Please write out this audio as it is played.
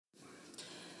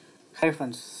Hi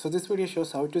friends, so this video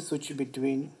shows how to switch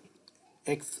between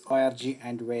Xorg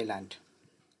and Wayland.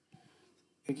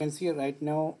 You can see right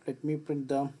now, let me print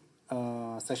the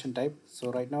session type.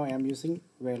 So right now I am using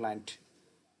Wayland.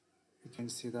 You can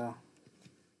see the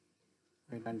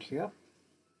Wayland here.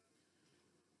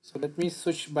 So let me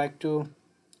switch back to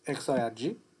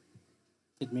Xorg.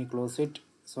 Let me close it.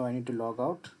 So I need to log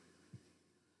out.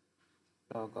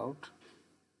 Log out.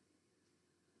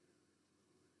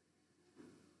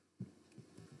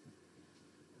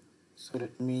 So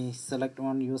let me select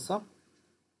one user,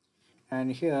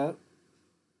 and here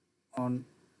on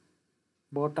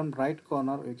bottom right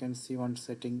corner you can see one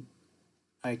setting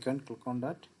icon. Click on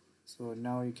that. So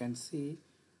now you can see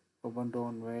Ubuntu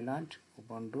on Wayland,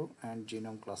 Ubuntu and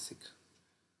Genome Classic.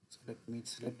 So let me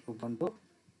select Ubuntu.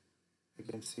 You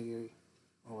can see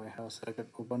I have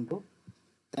selected Ubuntu.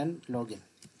 Then login.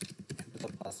 Enter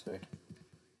the password.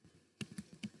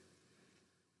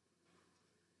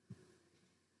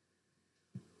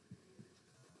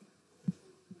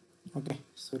 Okay,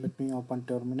 so let me open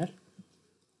terminal.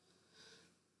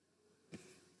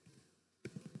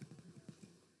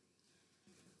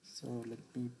 So let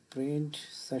me print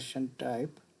session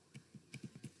type.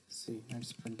 See,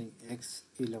 it's printing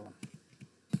X11.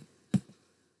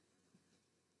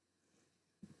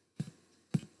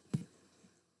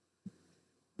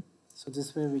 So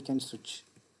this way we can switch.